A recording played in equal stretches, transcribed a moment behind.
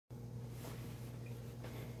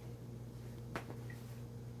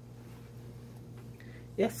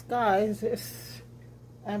Yes guys, it's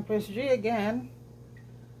Empress G again,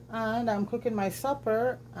 and I'm cooking my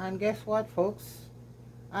supper. And guess what folks,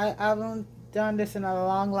 I haven't done this in a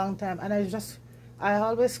long time, and I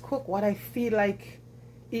always cook what I feel like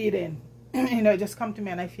eating. You know, it just come to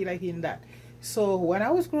me and I feel like eating that. So when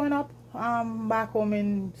I was growing up back home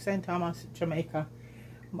in St. Thomas, Jamaica,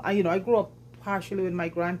 I grew up partially with my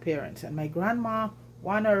grandparents, and my grandma,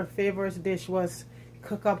 one of her favorite dish was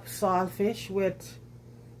cook up saltfish with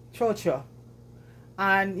Cho Cho.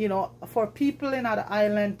 And for people in other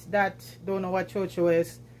island that don't know what Cho Cho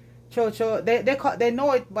is, Cho Cho, they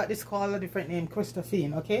know it, but it's called a different name,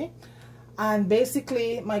 Christophine, okay? And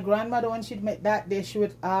basically my grandmother, when she'd make that dish, she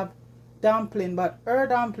would have dumpling, but her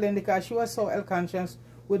dumpling, because she was so health conscious,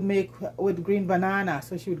 would make with green banana.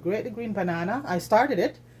 So she would grate the green banana. I started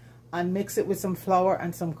it and mix it with some flour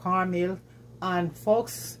and some cornmeal. And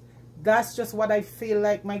folks, that's just what I feel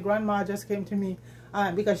like. My grandma just came to me,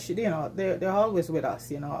 because she, they're always with us,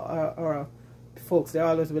 or folks, they're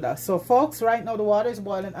always with us. So folks, right now the water is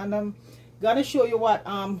boiling, and I'm gonna show you what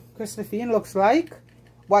Christophine looks like,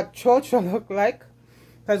 what Cho Cho look like.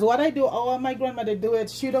 Because what I do, how my grandmother do it,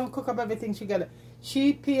 she don't cook up everything together.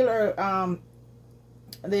 She peel her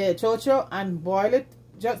the Cho Cho and boil it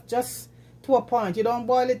just to a point. You don't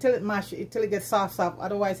boil it till it mash it till it gets soft.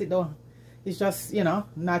 Otherwise it's just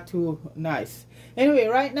not too nice. Anyway,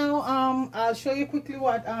 right now I'll show you quickly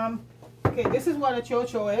what okay, this is what a Cho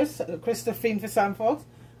Cho is, Christophine for some folks,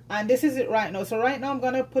 and this is it right now. So right now I'm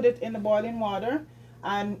gonna put it in the boiling water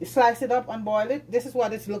and slice it up and boil it. This is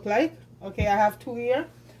what it look like. Okay, I have two here.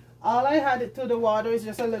 All I had to the water is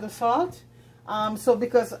just a little salt. So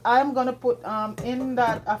because I'm gonna put in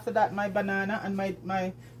that, after that, my banana and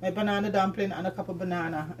my banana dumpling and a cup of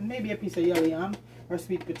banana and maybe a piece of yellow yam or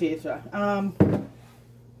sweet potato.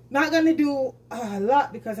 Not gonna do a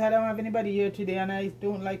lot because I don't have anybody here today, and I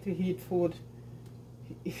don't like to heat food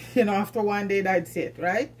after one day. That's it,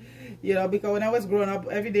 right? Because when I was growing up,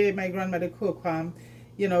 every day my grandmother cook.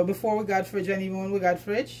 Before we got fridge, and even when we got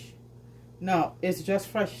fridge, no, it's just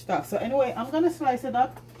fresh stuff. So anyway, I'm gonna slice it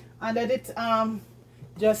up and let it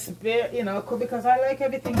just cook, because I like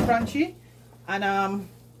everything crunchy. And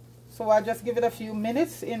so I just give it a few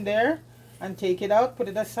minutes in there and take it out, put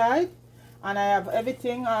it aside. And I have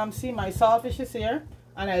everything. See, my saltfish is here,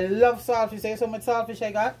 and I love saltfish. There's so much saltfish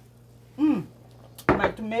I got. My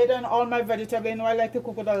tomato and all my vegetable. I like to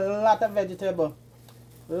cook with a lot of vegetable,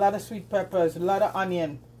 a lot of sweet peppers, a lot of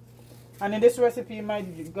onion. And in this recipe, my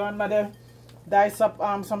grandmother dice up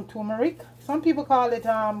some turmeric. Some people call it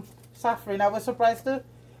saffron. I was surprised too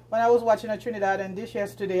when I was watching a Trinidad and dish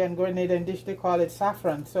yesterday and Grenadian dish, they call it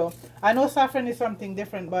saffron. So I know saffron is something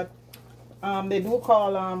different, but they do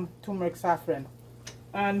call turmeric saffron.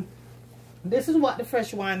 And this is what the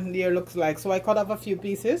fresh one there looks like. So I cut off a few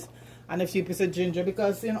pieces and a few pieces of ginger,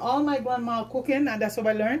 because in all my grandma cooking, and that's what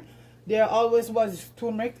I learned, there always was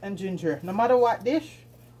turmeric and ginger. No matter what dish,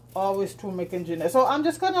 always turmeric and ginger. So I'm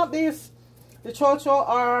just cutting up these. The Cho Cho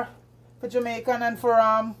are for Jamaican and for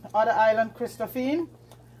other island Christophine.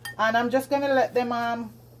 And I'm just gonna let them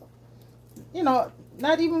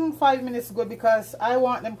not even 5 minutes good, because I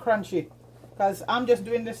want them crunchy. Because I'm just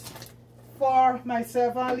doing this for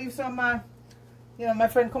myself. I'll leave some my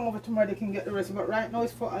friend come over tomorrow, they can get the rest. But right now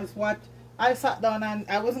it's for us. What I sat down and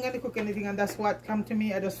I wasn't gonna cook anything, and that's what come to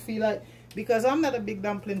me. I just feel like, because I'm not a big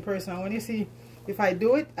dumpling person, when you see, if I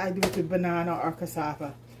do it with banana or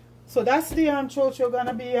cassava. So that's the Cho Cho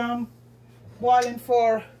gonna be boiling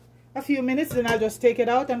for a few minutes. Then I'll just take it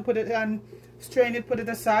out and put it and strain it, put it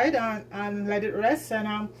aside and let it rest.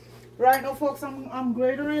 And right now folks, I'm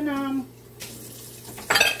grating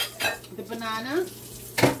the banana.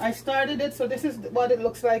 I started it, so this is what it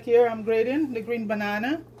looks like here. I'm grating the green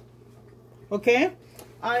banana. Okay,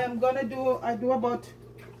 I do about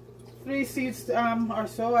 3 seeds or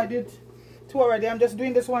so. I did 2 already. I'm just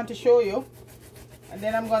doing this one to show you. And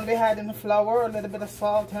then I'm going to be adding the flour, a little bit of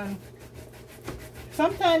salt, and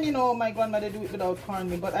sometimes, my grandmother do it without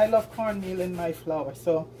cornmeal, but I love cornmeal in my flour.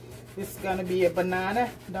 So this is going to be a banana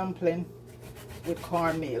dumpling with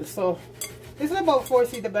cornmeal. So this is about 4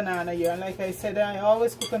 seeds of banana here. And like I said, I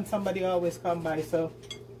always cook and somebody always come by. So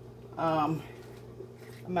I'm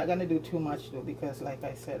not going to do too much though, because like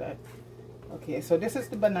I said, okay, so this is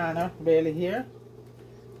the banana really here.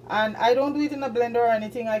 And I don't do it in a blender or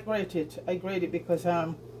anything. I grate it. I grate it because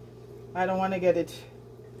I don't want to get it.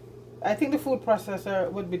 I think the food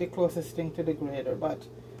processor would be the closest thing to the grater, but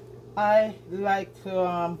I like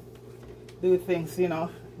to do things,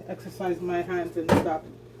 exercise my hands and stuff.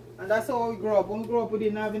 And that's how we grew up. When we grew up, we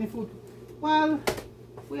didn't have any food. Well,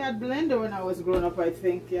 We had blender when I was growing up, I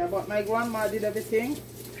think. Yeah, but my grandma did everything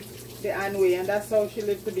the hand way, and that's how she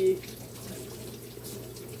lived to be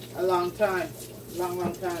a long time.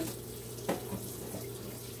 Long time.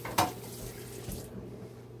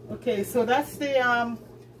 Okay, so that's the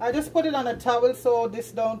I just put it on a towel so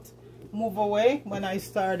this don't move away when I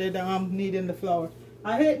started kneading the flour.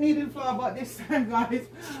 I hate kneading flour, but this time, guys,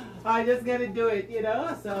 I just gotta do it, you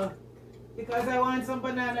know, so because I want some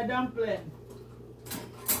banana dumpling.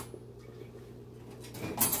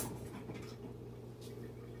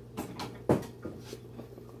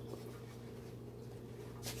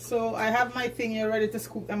 So I have my thing here ready to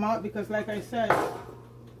scoop them out because, like I said,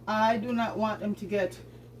 I do not want them to get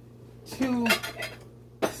too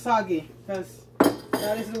soggy because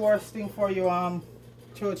that is the worst thing for you,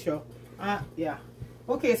 Cho Cho. Yeah.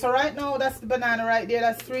 Okay, so right now that's the banana right there.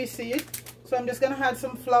 That's 3 seeds. So I'm just gonna add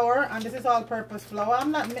some flour, and this is all-purpose flour.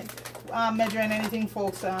 I'm not measuring anything,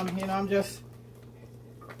 folks. You know, I'm just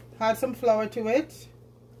add some flour to it.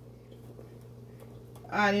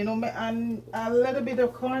 And you know, and a little bit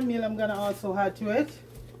of cornmeal I'm gonna also add to it.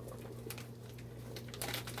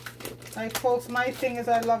 Like, folks, my thing is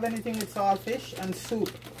I love anything with saltfish and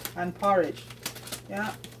soup and porridge.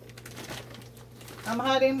 Yeah, I'm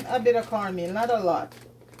adding a bit of cornmeal, not a lot.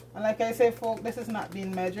 And like I say, folks, this is not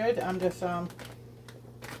being measured. I'm just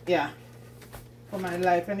yeah, for my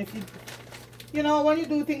life. And if you know, when you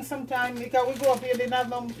do things sometimes, because we grew up here, they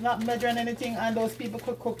not measuring anything, and those people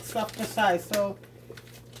could cook stuff precise. So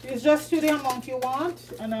it's just to the amount you want,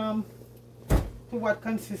 and to what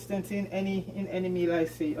consistency in any meal I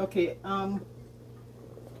see. Okay,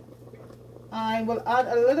 I will add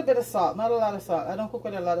a little bit of salt, not a lot of salt. I don't cook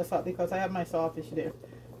with a lot of salt because I have my saltfish there,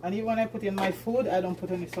 and even when I put in my food, I don't put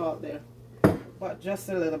any salt there, but just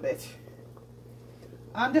a little bit.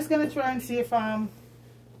 I'm just gonna try and see if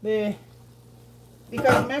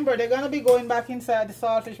because remember, they're gonna be going back inside the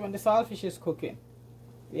saltfish when the saltfish is cooking,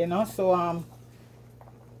 you know. So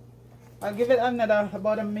I'll give it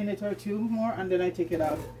about a minute or two more, and then I take it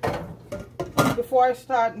out. Before I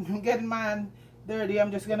start getting mine dirty,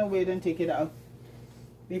 I'm just gonna wait and take it out,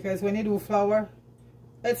 because when you do flour,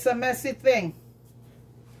 it's a messy thing.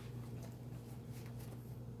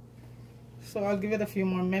 So I'll give it a few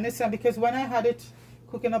more minutes, and because when I had it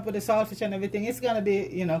cooking up with the saltfish and everything, it's gonna be,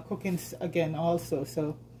 you know, cooking again also.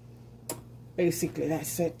 So basically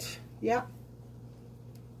that's it. Yeah.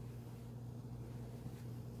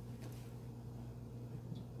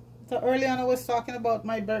 So early on I was talking about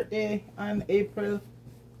my birthday on April,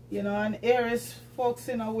 you know, and Aries folks,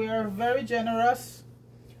 you know, we're very generous,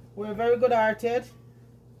 we're very good-hearted,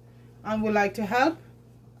 and we like to help,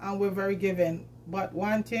 and we're very giving. But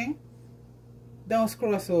one thing, don't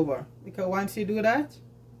screw us over, because once you do that,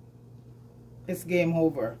 it's game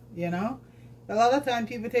over, you know. A lot of time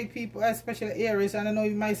people take people, especially Aries, and I know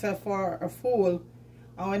myself, for a fool.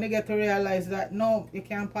 And when they get to realize that, no, you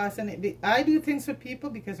can't pass any. I do things for people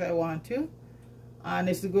because I want to, and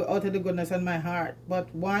it's out of the goodness of my heart.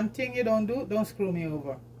 But one thing you don't do, don't screw me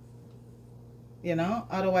over, you know.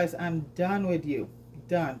 Otherwise I'm done with you,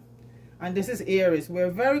 done. And this is Aries.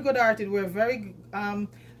 We're very good-hearted, we're very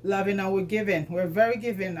loving, and we're giving. We're very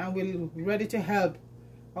giving, and we're ready to help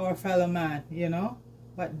our fellow man, you know.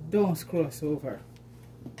 But don't screw us over.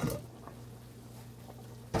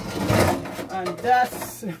 And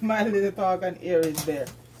that's my little talk on Aries there.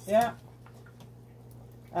 Yeah,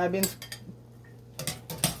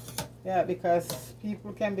 because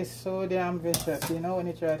people can be so damn vicious, you know, when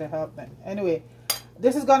you try to help them. Anyway,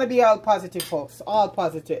 this is gonna be all positive, folks, all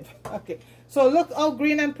positive. Okay, so look how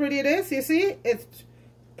green and pretty it is. You see, it's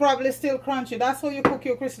probably still crunchy. That's how you cook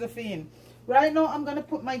your Christophine. Right now I'm gonna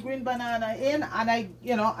put my green banana in, and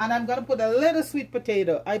I'm gonna put a little sweet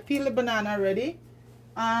potato. I peel the banana already,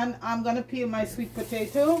 and I'm gonna peel my sweet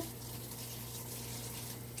potato,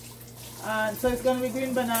 and so it's gonna be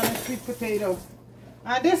green banana, sweet potato,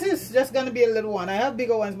 and this is just gonna be a little one. I have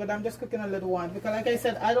bigger ones, but I'm just cooking a little one because, like I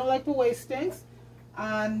said, I don't like to waste things,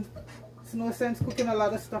 and it's no sense cooking a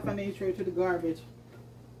lot of stuff and then throw it to the garbage.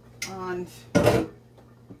 And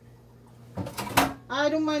I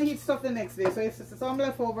don't mind heat stuff the next day, so if it's some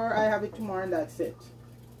leftover, I have it tomorrow and that's it.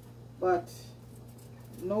 But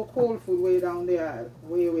no cold food way down the aisle,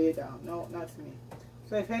 way down. No, not me.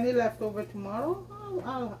 So if any leftover tomorrow,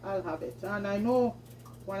 I'll have it. And I know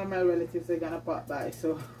one of my relatives are gonna pop by,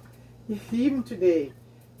 so even today,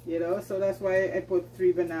 you know. So that's why I put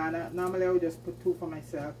 3 bananas. Normally I would just put 2 for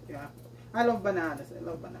myself. Yeah, I love bananas. I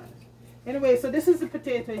love bananas. Anyway, so this is the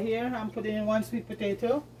potato here. I'm putting in 1 sweet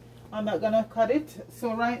potato. I'm not gonna cut it.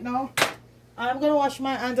 So right now I'm gonna wash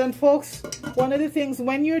my hands. And folks, one of the things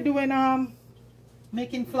when you're doing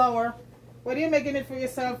making flour, whether you're making it for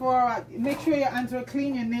yourself or make sure your hands are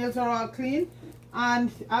clean, your nails are all clean.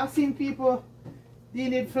 And I've seen people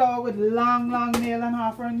knead flour with long nail and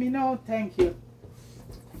offering me no thank you.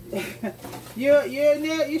 your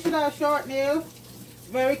nail, you should have short nails,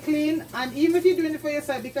 very clean. And even if you're doing it for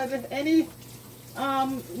yourself, because if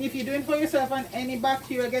you're doing it for yourself and any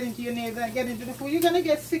bacteria get into your nails and get into the food, you're gonna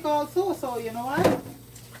get sick also. So you know what,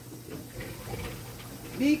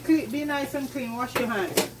 be nice and clean. Wash your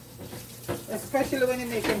hands, especially when you're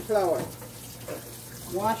making flour.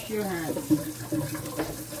 Wash your hands.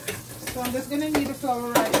 So I'm just gonna knead the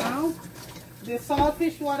flour right now. The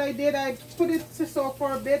saltfish, what I did, I put it to soak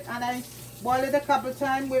for a bit and I boiled it a couple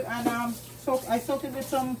times with, and I soaked it with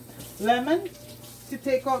some lemon to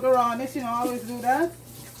take out the rawness. You know, I always do that.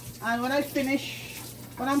 And when I finish,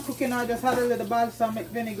 when I'm cooking, I just add a little balsamic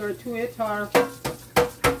vinegar to it, or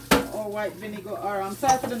white vinegar, or I'm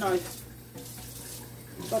sorry for the noise.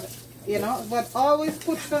 But you know, but always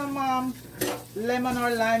put some lemon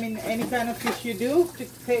or lime in any kind of fish you do to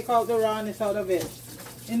take out the rawness out of it.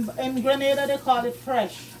 In Grenada they call it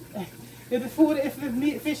fresh. If the food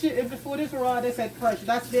is raw, they said fresh.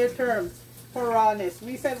 That's their term for rawness.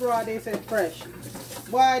 We said raw, they said fresh.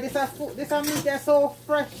 Why this meat, they're so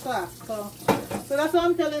fresh, sir. So that's what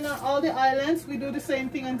I'm telling you. All the islands we do the same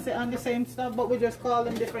thing and the same stuff, but we just call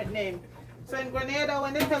them different names. So in Grenada,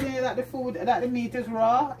 when they're telling you that the meat is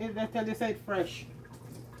raw, they tell you say it's fresh.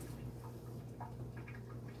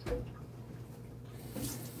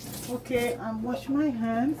 Okay, I'm washing my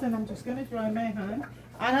hands and I'm just gonna dry my hand.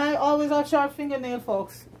 And I always have sharp fingernail,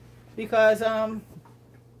 folks, because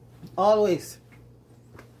always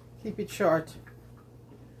keep it short.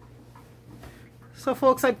 So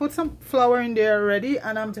folks, I put some flour in there already,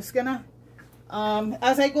 and I'm just gonna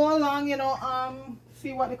as I go along, you know,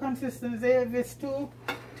 see what the consistency is. If it's too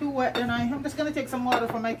wet, then I'm just gonna take some water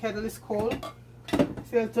from my kettle. It's cold,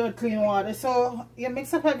 filtered clean water. So you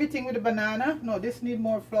mix up everything with the banana. No, this need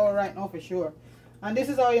more flour right now for sure. And this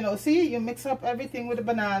is how, you know, see, you mix up everything with the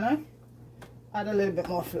banana, add a little bit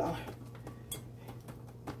more flour.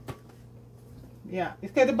 Yeah,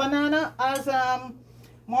 because the banana has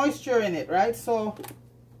moisture in it, right? So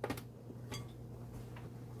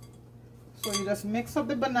you just mix up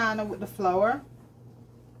the banana with the flour.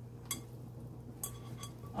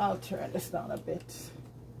 I'll turn this down a bit.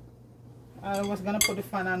 I was gonna put the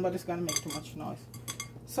fan on, but it's gonna make too much noise.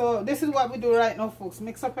 So this is what we do right now, folks.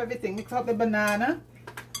 Mix up everything. Mix up the banana,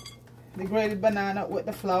 the grated banana with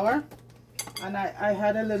the flour, and I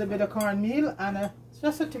had a little bit of cornmeal and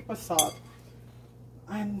just a tip of salt.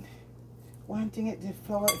 And one thing, the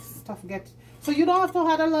flour stuff gets, so you don't have to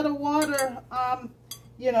add a lot of water,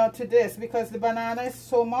 you know, to this, because the banana is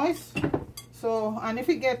so moist. So, and if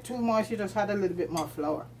it gets too moist, you just add a little bit more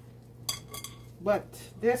flour. But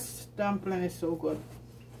this dumpling is so good.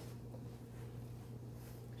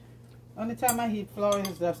 Only time I eat flour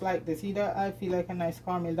is just like this. Either I feel like a nice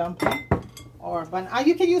caramel dumpling, or banana.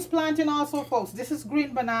 You can use plantain also, folks. This is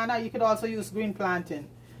green banana. You could also use green plantain.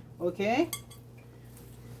 Okay.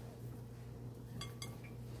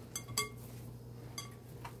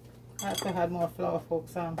 I have to add more flour,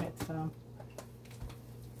 folks. It's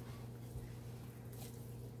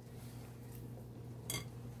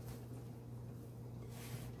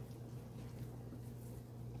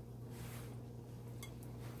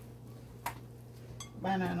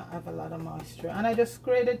banana have a lot of moisture, and I just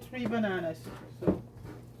grated 3 bananas. So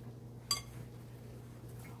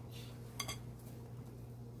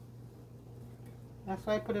that's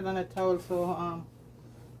why I put it on a towel, so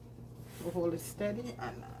to hold it steady.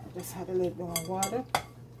 And I just had a little bit more water.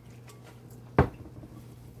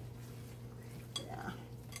 Yeah,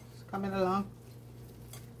 it's coming along.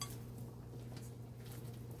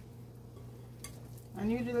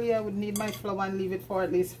 And usually I would knead my flour and leave it for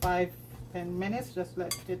at least 5-10 minutes, just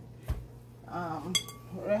let it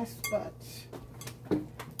rest, but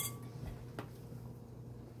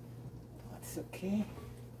that's okay.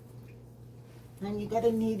 And you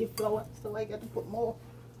gotta knead the flour, so I gotta put more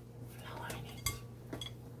flour in it.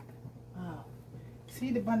 Wow,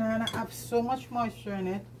 see, the banana have so much moisture in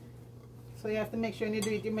it, so you have to make sure when you do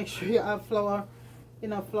it, you make sure you have flour, you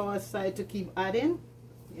know, flour side to keep adding,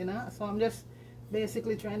 you know. So I'm just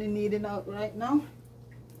basically trying to knead it out right now.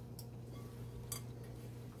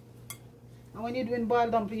 And when you're doing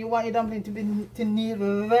boiled dumpling, you want your dumpling to knead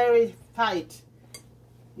very tight.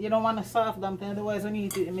 You don't want a soft dumpling, otherwise when you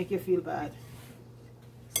eat it, it make you feel bad.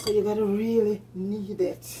 So you gotta really knead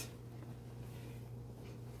it.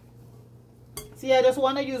 See, I just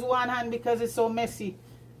want to use one hand because it's so messy.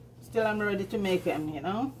 Still, I'm ready to make them, you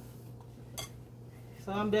know.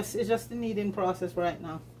 So it's just the kneading process right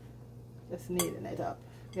now. Just kneading it up.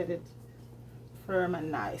 Get it firm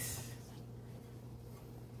and nice.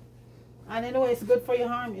 And you know, it's good for your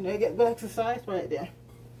arm, you know, you get good exercise right there.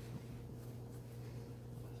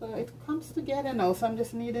 So it comes together now, so I'm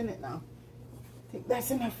just kneading it now. I think that's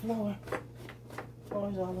enough flour.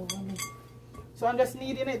 Flour's all over me. So I'm just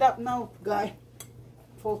kneading it up now,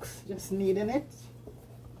 folks, just kneading it.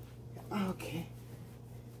 Okay.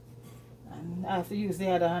 And I have to use the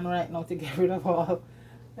other hand right now to get rid of all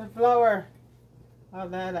the flour of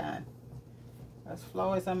that hand. Because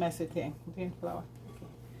flour is a messy thing. Doing flour. Okay.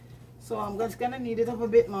 So I'm just gonna knead it up a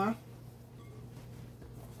bit more.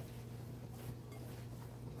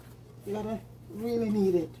 You gotta really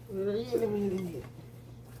knead it. Really knead it.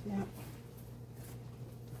 Yeah.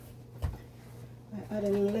 I add a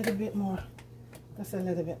little bit more. Just a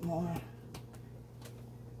little bit more.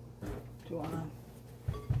 To warm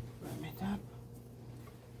it up.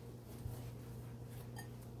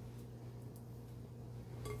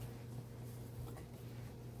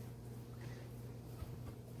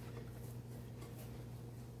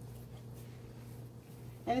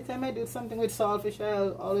 Anytime I do something with saltfish,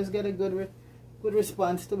 I'll always get a good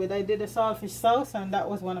response to it. I did a saltfish sauce, and that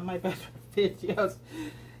was one of my better videos.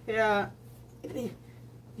 Yeah,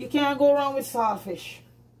 you can't go wrong with saltfish.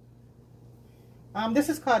 This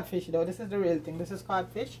is codfish though. This is the real thing. This is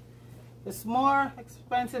codfish. It's more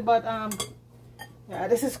expensive, but yeah,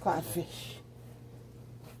 this is codfish.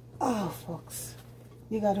 Oh, folks,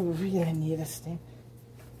 you gotta really need this thing.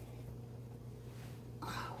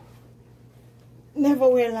 Oh. Never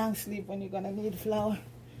wear long sleeve when you're gonna need flour.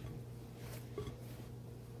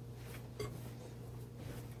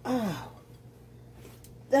 Oh,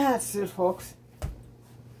 that's it, folks.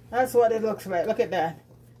 That's what it looks like. Look at that.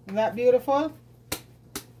 Isn't that beautiful?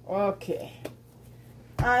 Okay.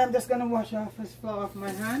 I am just going to wash off this flour off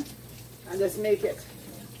my hand and just make it.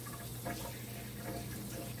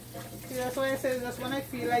 See, that's why I say that's when I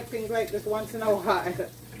feel like things like this once in a while.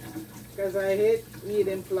 Because I hate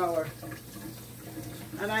kneading flour.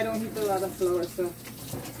 And I don't eat a lot of flour, so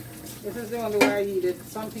this is the only way I eat it.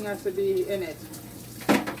 Something has to be in it.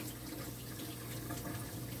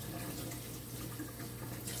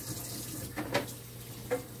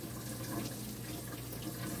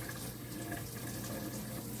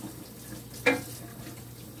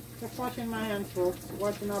 Washing my hands, folks,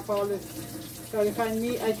 washing up all this. So if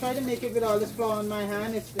I try to make it with all this flour on my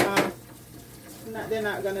hand, it's they're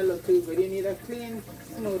not gonna look too good. You need a clean,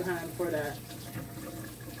 smooth hand for that.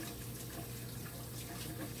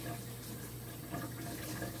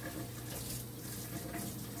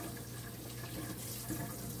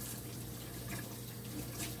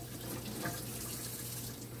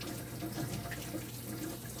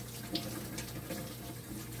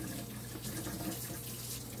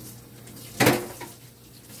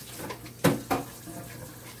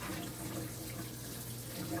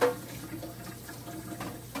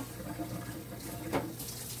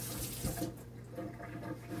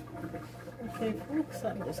 Okay, folks,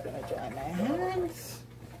 I'm just going to dry my hands.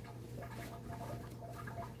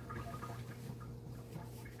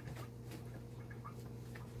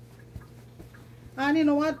 And you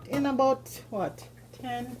know what? In about,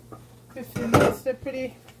 10, 15 minutes, they're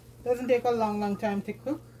pretty, doesn't take a long time to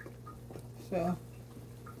cook. So,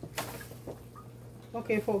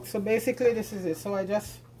 okay, folks, so basically this is it. So I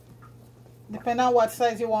just, depending on what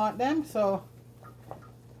size you want them, so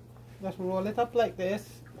just roll it up like this.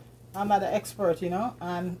 I'm not an expert, you know,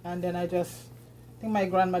 and then I just think my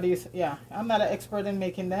grandmother is, yeah, I'm not an expert in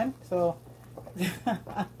making them, so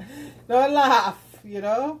don't laugh, you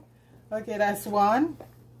know. Okay, that's one.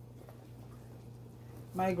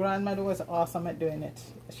 My grandmother was awesome at doing it.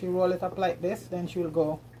 She roll it up like this, then she will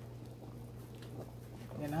go,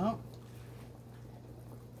 you know.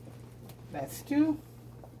 That's two.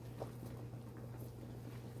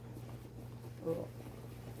 Oh.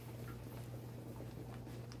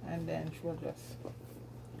 And then she'll just,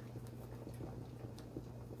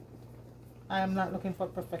 I am not looking for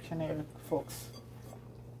perfection here, folks.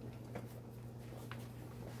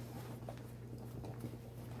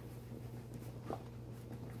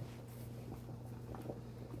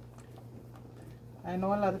 I know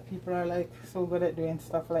a lot of people are like so good at doing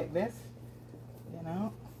stuff like this, you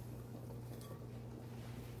know.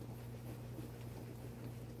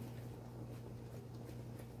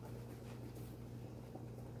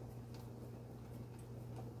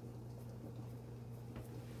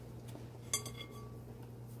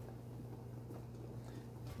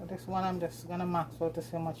 This one I'm just gonna max out to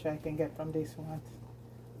see how much I can get from this one.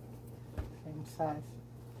 Same size.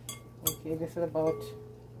 Okay, this is about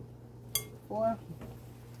 4.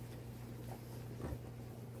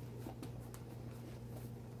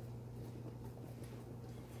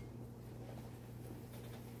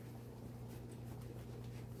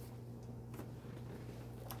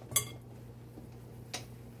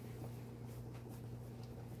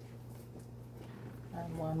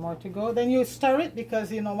 One more to go. Then you stir it,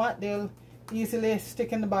 because you know what, they'll easily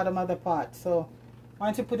stick in the bottom of the pot. So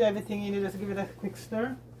once you put everything in, you just give it a quick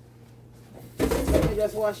stir. Let me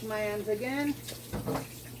just wash my hands again.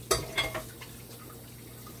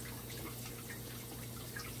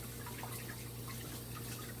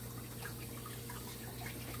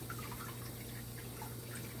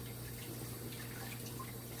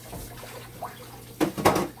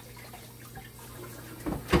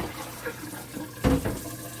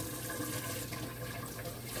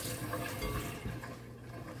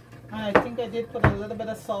 I think I did put a little bit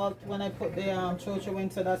of salt when I put the Cho Cho in,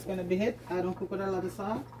 so that's going to be it. I don't cook with a lot of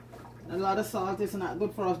salt. A lot of salt is not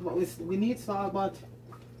good for us, but we need salt, but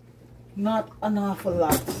not an awful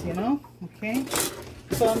lot, you know. Okay,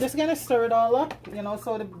 so I'm just going to stir it all up, you know,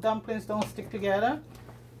 so the dumplings don't stick together,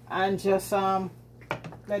 and just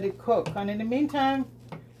let it cook. And in the meantime,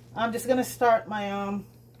 I'm just going to start my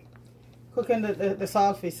cooking the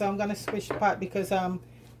saltfish. So I'm going to switch the pot, because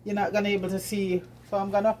you're not going to be able to see.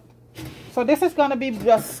 So this is going to be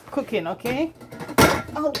just cooking, okay?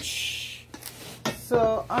 Ouch!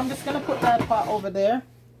 So I'm just going to put that pot over there.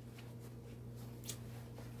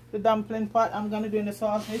 The dumpling pot I'm going to do in the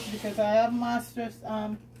saltfish, because I have mastered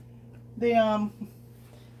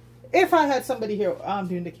if I had somebody here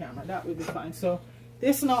doing the camera, that would be fine. So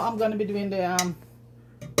this now I'm going to be doing the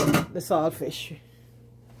saltfish.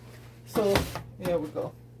 So here we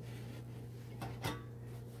go.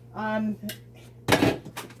 And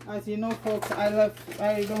as you know, folks, I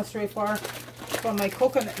go straight from my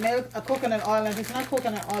coconut milk, coconut oil. And if it's not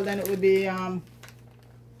coconut oil, then it would be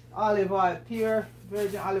olive oil, pure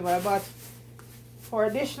virgin olive oil. But for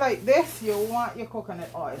a dish like this, you want your coconut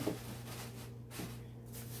oil.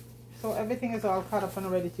 So everything is all cut up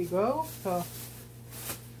and ready to go. So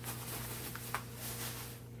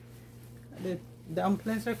the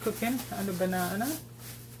dumplings are cooking, and the banana.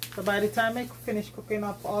 So by the time I finish cooking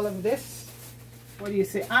up all of this, what do you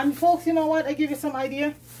say? And folks, you know what? I give you some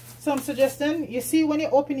idea, some suggestion. You see, when you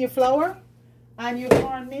open your flour and your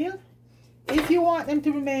cornmeal, if you want them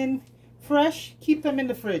to remain fresh, keep them in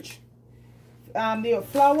the fridge. The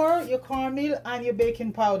flour, your cornmeal, and your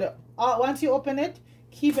baking powder. Once you open it,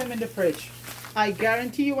 keep them in the fridge. I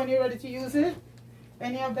guarantee you, when you're ready to use it,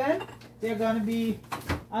 any of them, they're gonna be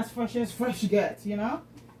as fresh gets, you know.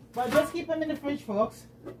 But just keep them in the fridge, folks.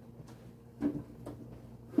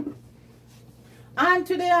 And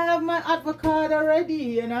today I have my avocado ready,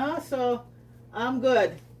 you know, so I'm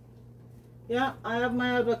good. Yeah, I have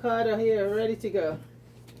my avocado here ready to go.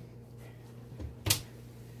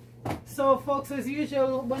 So folks, as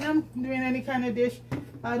usual, when I'm doing any kind of dish,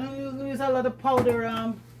 I don't use a lot of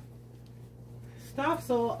powder stuff.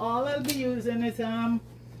 So all I'll be using is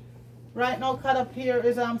right now cut up here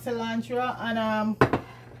is cilantro and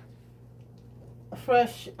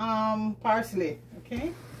fresh parsley.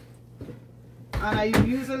 Okay. And I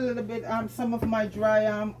use a little bit some of my dry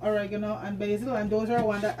oregano and basil, and those are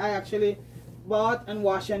one that I actually bought and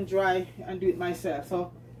wash and dry and do it myself.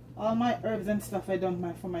 So all my herbs and stuff I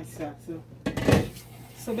done for myself.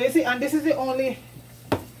 So basically, and this is the only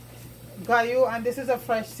gallo, and this is a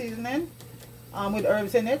fresh seasoning with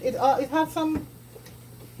herbs in it. It has some,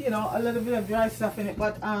 you know, a little bit of dry stuff in it,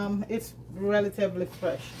 but it's relatively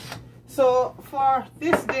fresh. So for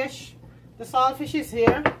this dish, the saltfish is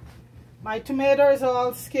here. My tomato is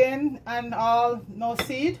all skin and all no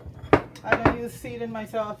seed. I don't use seed in my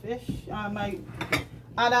saltfish.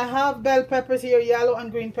 And I have bell peppers here, yellow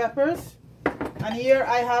and green peppers. And here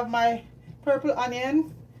I have my purple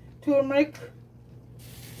onion, turmeric,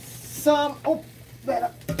 some, oh,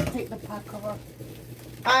 better take the pot cover,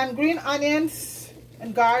 and green onions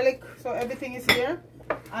and garlic. So everything is here.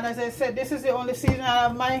 And as I said, this is the only season. I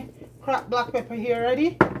have my cracked black pepper here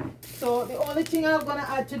ready. So the only thing I'm gonna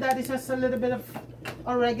add to that is just a little bit of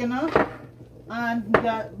oregano and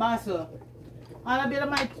basil. And a bit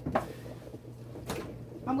of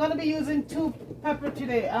I'm gonna be using 2 pepper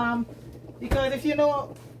today. Because if you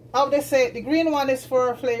know how they say, the green one is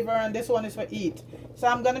for flavor and this one is for eat. So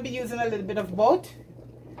I'm gonna be using a little bit of both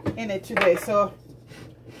in it today. So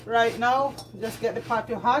right now, just get the pot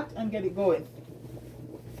to hot and get it going.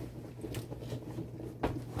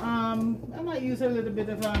 I might use a little bit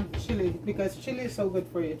of chili, because chili is so good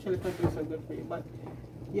for you. Chili pepper is so good for you. But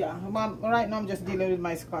yeah, right now I'm just dealing with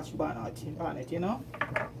my scotch bonnet, you know.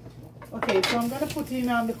 Okay, so I'm gonna put in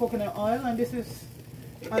the coconut oil, and this is,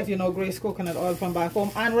 as you know, Grace coconut oil from back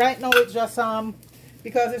home. And right now it's just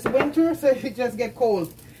because it's winter, so it just get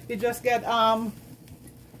cold. It just get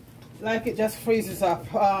like it just freezes up.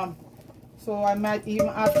 So I might even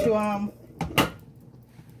have to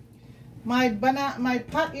My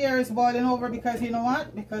pot here is boiling over because you know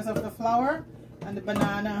what? Because of the flour and the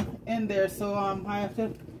banana in there. So I have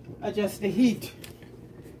to adjust the heat.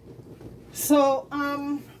 So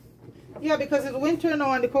yeah, because it's winter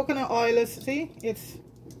now and the coconut oil is, see, it's,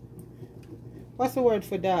 what's the word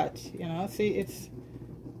for that? You know, see, it's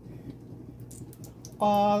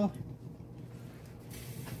all,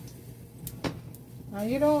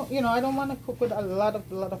 you know, I don't want to cook with a lot of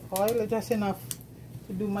oil, just enough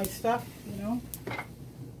to do my stuff, you know.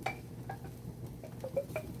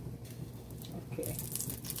 Okay,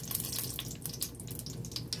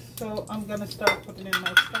 so I'm gonna start putting in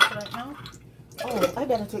my stuff right now. Oh, I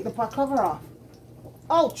better take the pot cover off.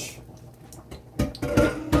 Ouch!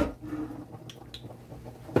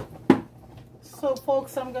 So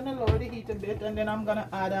folks, I'm gonna lower the heat a bit and then I'm gonna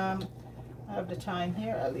add I have the thyme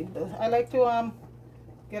here. I'll leave this. I like to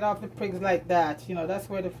get off the prigs like that, you know, that's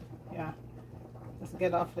where the, yeah, just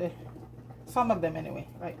get off the, some of them anyway,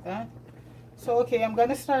 like that. So okay, I'm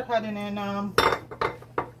gonna start adding in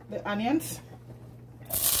the onions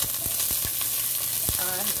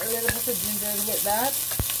and a little bit of ginger with that,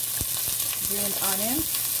 green onion.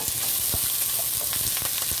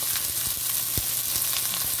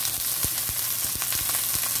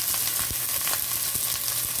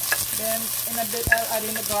 Then in a bit I'll add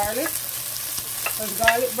in the garlic, because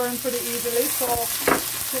garlic burns pretty easily, so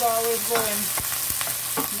should always go in,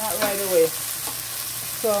 not right away.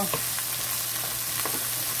 So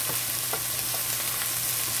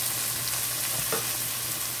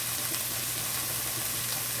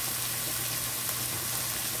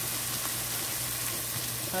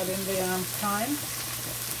add in the thyme.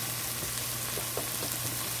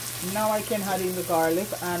 Now I can add in the garlic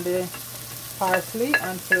and the parsley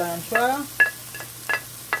and cilantro.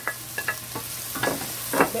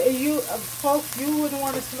 But you folks, you wouldn't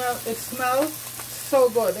want to smell it. Smells so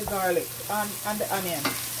good, the garlic and the onion.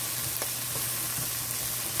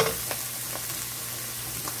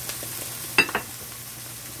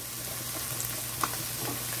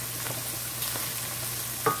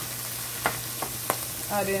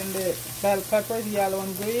 Add in the bell peppers, yellow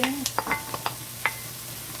and green.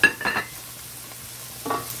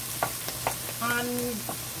 And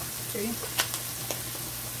see,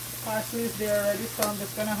 parsley is there already, so I'm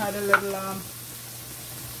just gonna add a little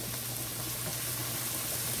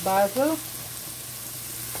basil,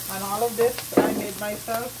 and all of this I made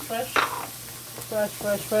myself fresh,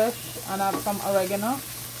 and I have some oregano,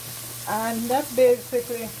 and that's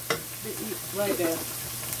basically the eat right there.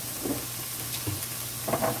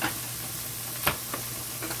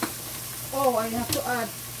 Oh, I have to add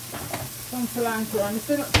some cilantro, and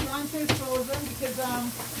the cilantro is frozen because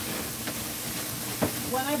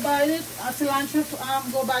when I buy it, cilantro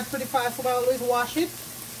go bad pretty fast, so I always wash it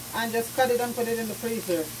and just cut it and put it in the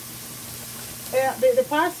freezer. Yeah, the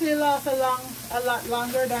parsley lasts a lot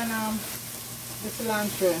longer than the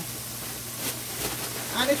cilantro,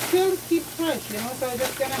 and it still keeps fresh, you know. So I'm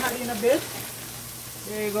just gonna add in a bit.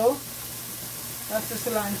 There you go. That's the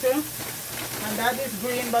cilantro, and that is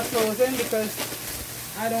green but frozen because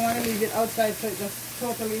I don't want to leave it outside so it just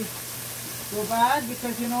totally go bad,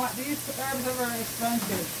 because you know what, these herbs are very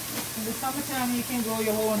expensive. In the summertime you can grow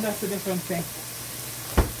your own, that's a different thing.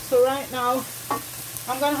 So right now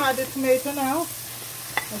I'm going to add the tomato now,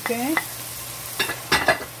 okay?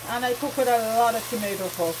 And I cook with a lot of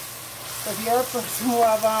tomato, folks. If you're a person who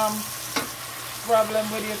have problem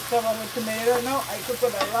with your stomach with tomato, no, I cook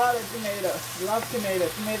with a lot of tomato. Love tomato.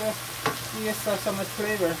 Tomato gives us so much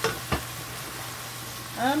flavor.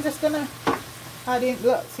 And I'm just gonna add in,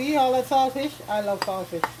 look, see all that saltfish? I love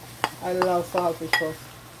saltfish. I love saltfish, folks.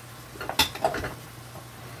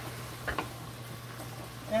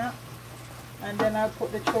 Yeah. And then I'll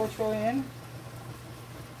put the Cho Cho in.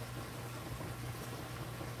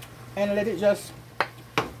 And let it just,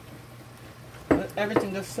 let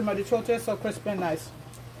everything just simmer. The Cho Cho is so crispy and nice.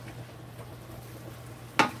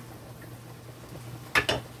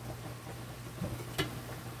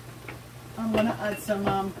 I'm gonna add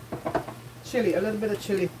some chili, a little bit of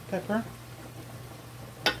chili pepper.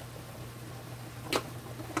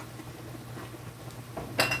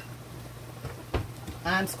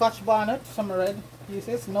 And Scotch bonnet, some red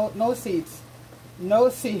pieces, no seeds. No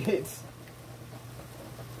seeds.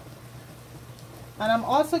 And I'm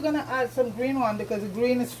also gonna add some green one because the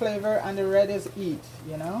green is flavor and the red is eat,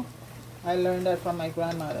 you know. I learned that from my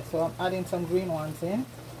grandmother. So I'm adding some green ones in.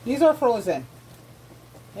 These are frozen.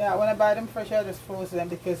 Yeah, when I buy them fresh, I just froze them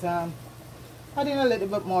because I need a little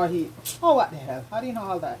bit more heat. Oh, what the hell? How do you know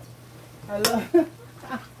all that? I love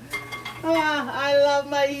I love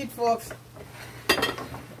my heat, folks.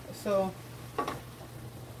 So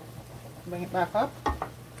Bring it back up.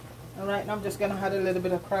 And right now I'm just gonna add a little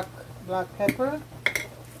bit of cracked black pepper.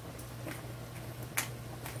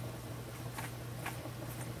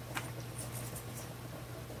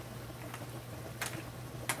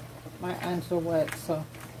 My hands are wet, so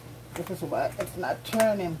this is why it's not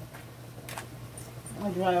turning.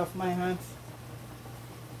 I'll dry off my hands.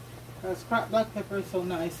 Because cracked black pepper is so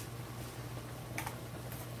nice.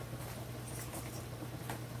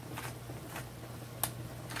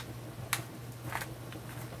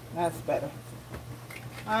 That's better.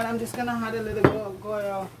 And I'm just gonna add a little bit of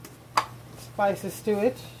Goya spices to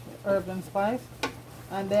it, herb and spice,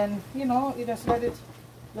 and then you know you just let it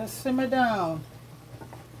just simmer down.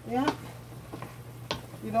 Yeah.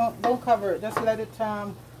 You don't cover it. Just let it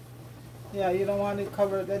yeah, you don't want it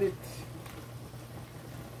covered. Let it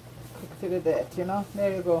cook to the death. You know.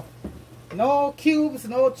 There you go. No cubes,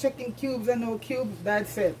 no chicken cubes, and no cubes.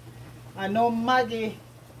 That's it. And no Maggi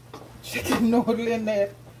chicken noodle in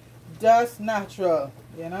there. Just natural,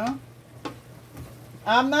 you know.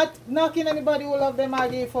 I'm not knocking anybody who love their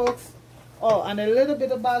Maggi, folks. Oh, and a little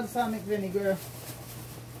bit of balsamic vinegar.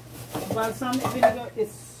 Balsamic vinegar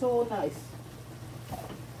is so nice.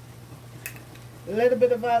 A little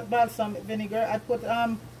bit of balsamic vinegar. I put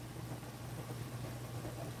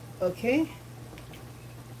okay.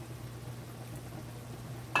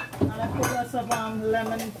 And I put lots of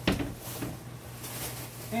lemon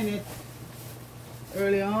in it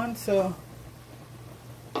early on, so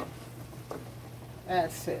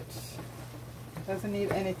that's it. Doesn't need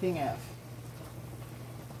anything else.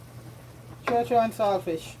 Cho Cho and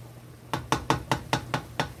saltfish.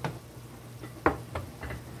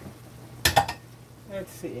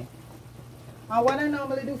 Let's see. And what I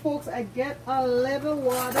normally do, folks, I get a little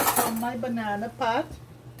water from my banana pot.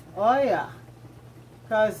 Oh yeah,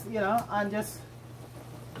 because you know, and just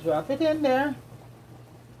drop it in there.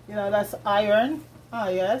 You know, that's iron. Oh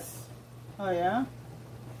yes. Oh yeah.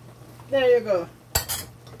 There you go.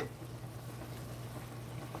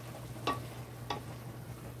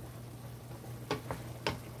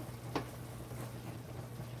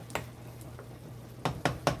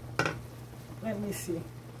 Let me see.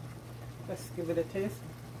 Let's give it a taste.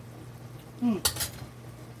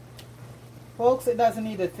 Folks, it doesn't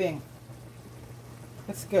need a thing.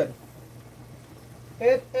 It's good.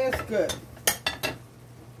 It is good.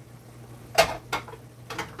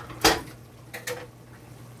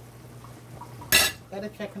 Gotta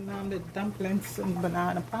check on the dumplings and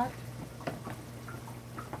banana pot.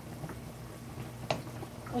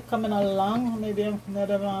 They're coming along. Maybe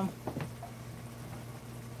another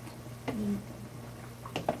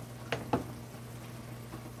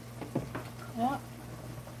yeah.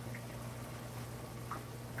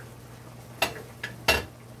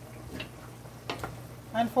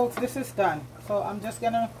 And folks, this is done. So I'm just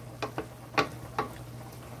gonna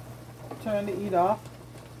turn the heat off.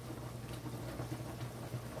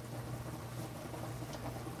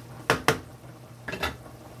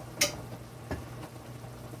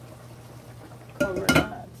 Cover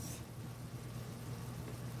that.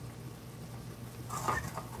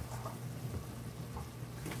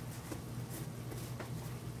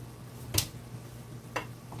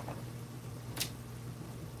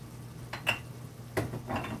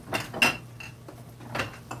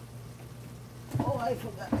 I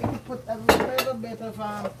forgot I could put a little bit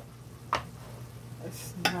of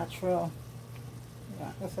it's natural.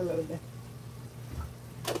 Yeah, just a little bit.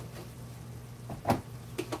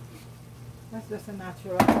 That's just a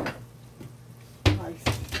natural spice.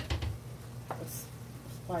 Let's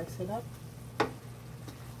spice it up.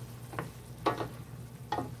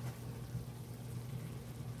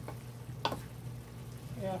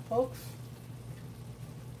 Yeah, folks.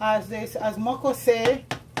 As Moko say,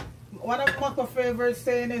 one of Moko favorite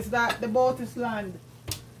saying is that the boat is landed.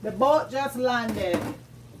 The boat just landed.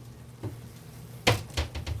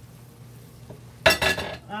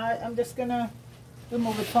 I'm just gonna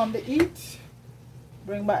remove it from the heat.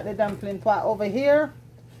 Bring back the dumpling pot over here.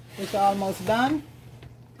 It's almost done.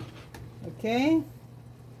 Okay.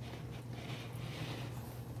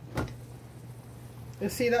 You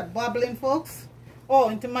see that bubbling, folks? Oh,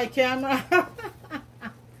 into my camera.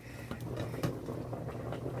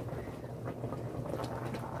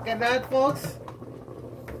 Get that, folks?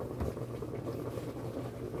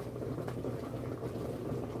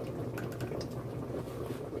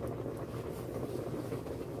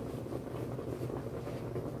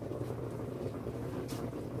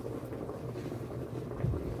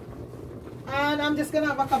 And I'm just gonna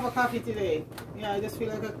have a cup of coffee today. Yeah, I just feel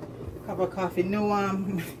like a cup of coffee. No,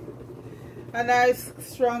 a nice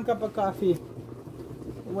strong cup of coffee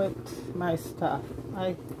with my stuff.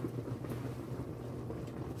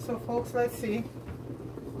 So folks, let's see.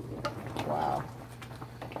 Wow.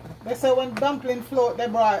 They say when dumpling float, they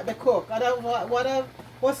cook. I don't what I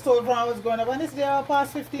was told when I was growing up. And it's there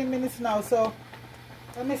past 15 minutes now. So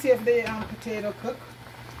let me see if the potato cook.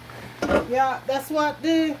 Yeah, that's what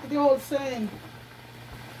the old saying.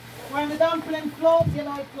 When the dumpling floats, you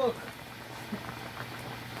know it cook.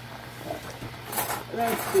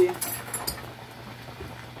 Let's see.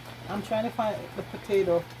 I'm trying to find the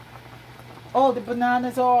potato. Oh, the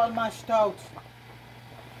bananas are all mashed out.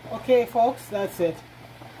 Okay, folks, that's it.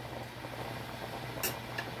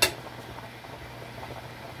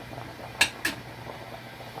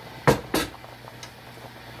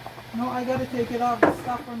 No, I gotta take it off.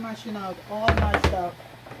 Stop from mashing out. All mashed out.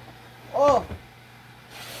 Oh.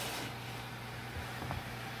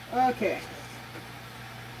 Okay.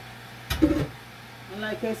 And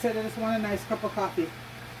like I said, I just want a nice cup of coffee.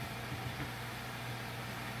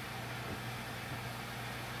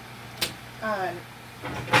 And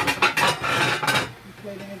I'm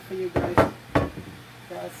plating it for you guys.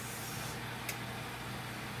 That's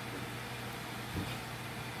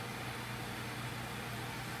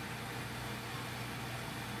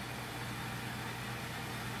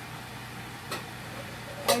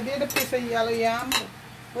I did a piece of yellow yam.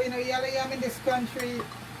 But you know, yellow yam in this country,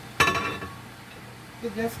 they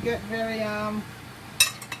just get very I'm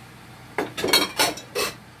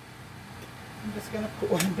just gonna put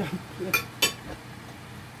one down here.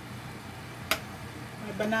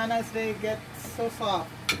 My bananas, they get so soft.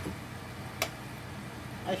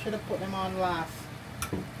 I should have put them on last.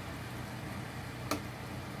 And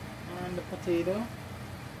the potato.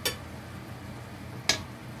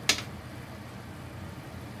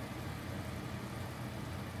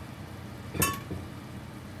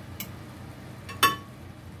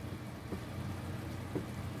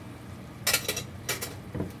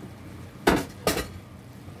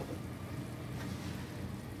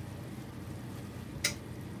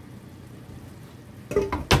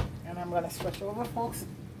 I'm going to switch over, folks.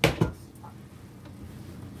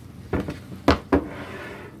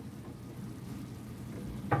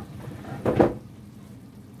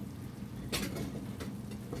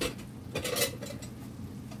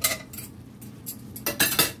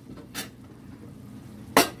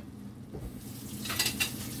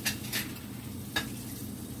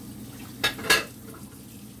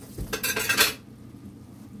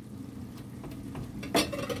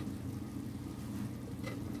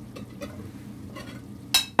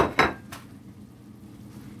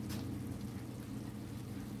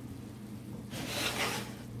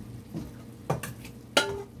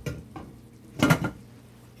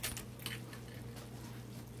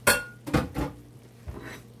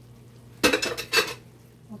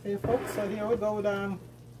 Okay, folks, so here we go.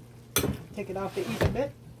 Take it off to eat a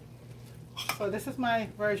bit. So this is my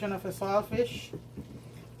version of a saltfish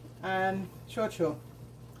and Cho Cho.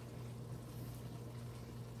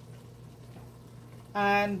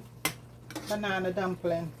 And banana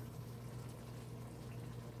dumpling.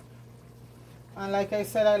 And like I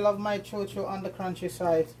said, I love my Cho Cho on the crunchy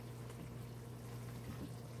side.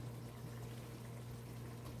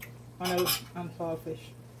 And saltfish.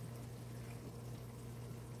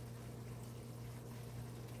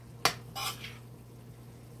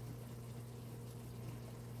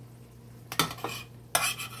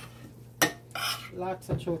 Lots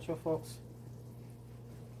of Cho Cho, folks.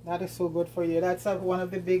 That is so good for you. That's one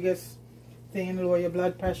of the biggest things lower your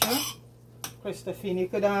blood pressure. Christophine, you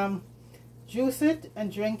could juice it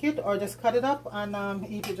and drink it, or just cut it up and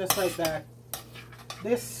eat it just like that.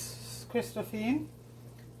 This Christophine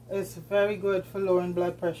is very good for lowering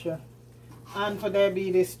blood pressure and for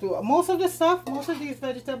diabetes too. Most of the stuff, most of these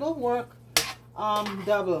vegetables work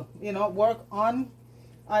double, you know, work on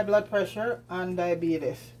high blood pressure and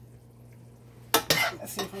diabetes.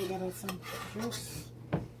 Let's see if I got some juice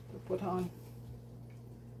to put on.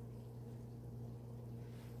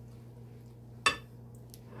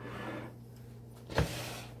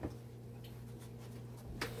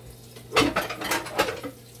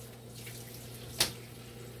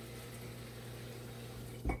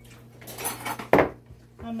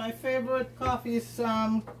 And my favorite coffee is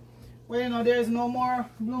well, you know, there's no more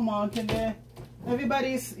Blue Mountain there.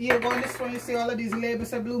 Everybody's, you go in the store and you see all of these labels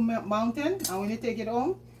say Blue Mountain, and when you take it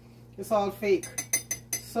home, it's all fake.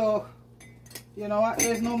 So, you know what,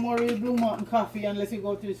 there's no more real Blue Mountain coffee unless you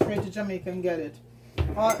go straight to Jamaica and get it.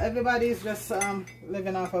 Everybody's just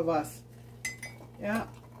living off of us. Yeah,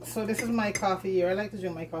 so this is my coffee here. I like to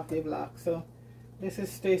drink my coffee black, so this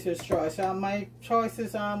is Stacey's choice. My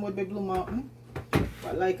choices would be Blue Mountain,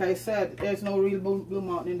 but like I said, there's no real Blue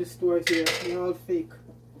Mountain in the stores here. They're all fake.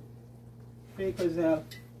 Fake as hell.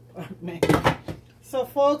 So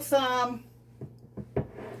folks,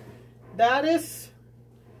 that is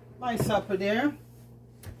my supper there.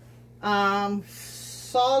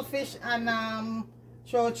 Saltfish and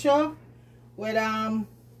Cho Cho with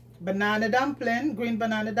banana dumpling, green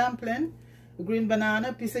banana dumpling, green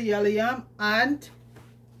banana, piece of yellow yam, and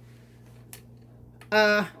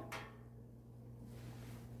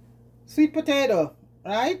sweet potato,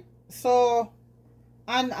 right? So,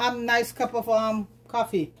 and nice cup of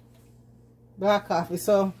coffee, black coffee.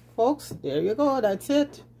 So folks, there you go. That's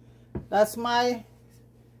it. That's my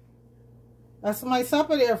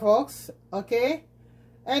supper there, folks. Okay.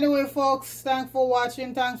 Anyway, folks, thanks for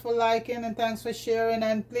watching, thanks for liking, and thanks for sharing,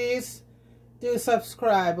 and please do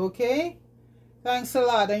subscribe. Okay. Thanks a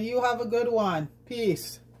lot, and you have a good one.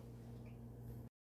 Peace.